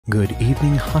Good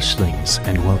evening, hushlings,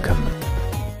 and welcome.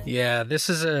 Yeah, this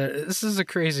is a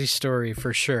crazy story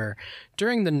for sure.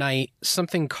 During the night,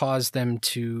 something caused them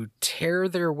to tear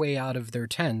their way out of their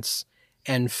tents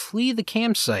and flee the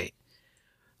campsite.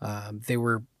 They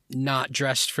were not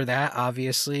dressed for that,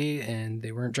 obviously, and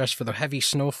they weren't dressed for the heavy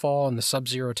snowfall and the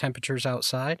sub-zero temperatures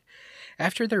outside.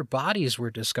 After their bodies were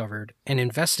discovered, an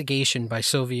investigation by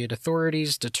Soviet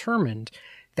authorities determined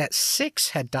that 6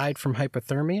 had died from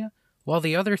hypothermia, while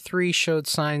the other 3 showed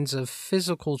signs of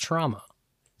physical trauma.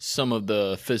 Some of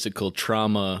the physical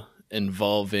trauma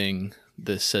involving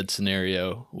this said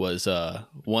scenario was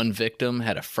one victim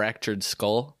had a fractured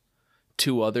skull,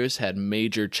 2 others had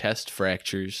major chest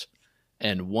fractures,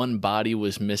 and one body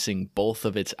was missing both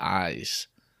of its eyes.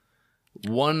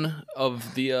 One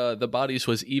of the bodies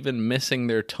was even missing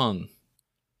their tongue.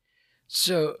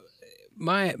 So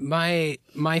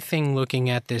my thing looking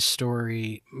at this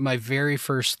story, my very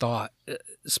first thought,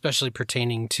 especially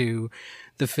pertaining to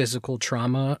the physical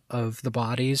trauma of the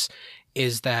bodies,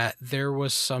 is that there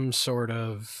was some sort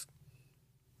of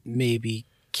maybe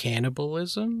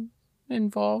cannibalism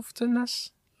involved in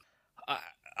this.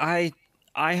 I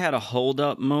had a hold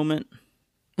up moment,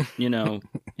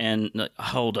 and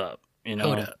hold up,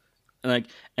 Hold up.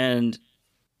 and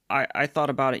I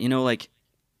thought about it,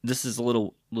 this is a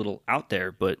little out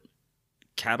there, but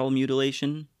cattle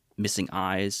mutilation, missing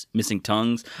eyes, missing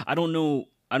tongues. I don't know.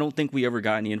 I don't think we ever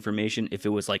got any information if it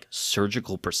was like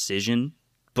surgical precision,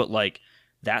 but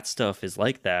that stuff is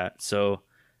like that. So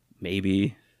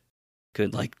maybe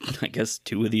could I guess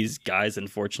 2 of these guys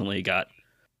unfortunately got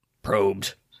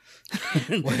probed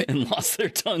and lost their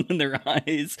tongue and their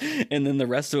eyes, and then the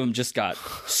rest of them just got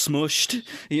smushed.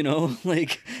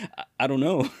 I don't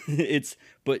know.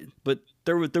 But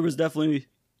there was definitely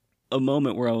a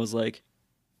moment where I was like,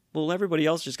 well, everybody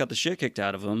else just got the shit kicked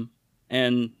out of them,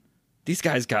 and these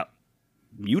guys got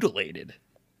mutilated.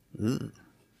 Ugh.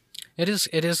 It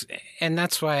is, and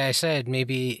that's why I said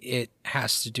maybe it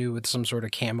has to do with some sort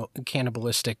of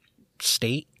cannibalistic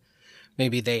state.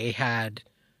 Maybe they had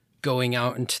going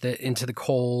out into the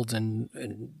cold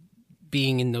and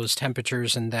being in those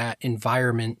temperatures and that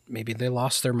environment. Maybe they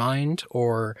lost their mind,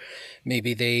 or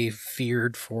maybe they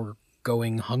feared for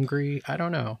going hungry. I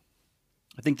don't know.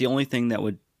 I think the only thing that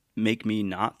would make me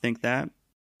not think that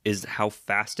is how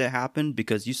fast it happened,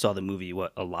 because you saw the movie,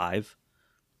 Alive?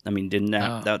 I mean, didn't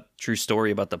that true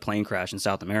story about the plane crash in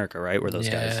South America, right? Where those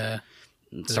guys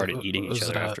started eating each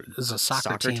other after. It was a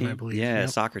soccer team, I believe. Yeah,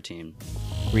 soccer team.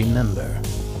 Remember,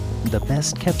 the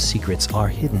best kept secrets are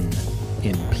hidden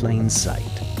in plain sight.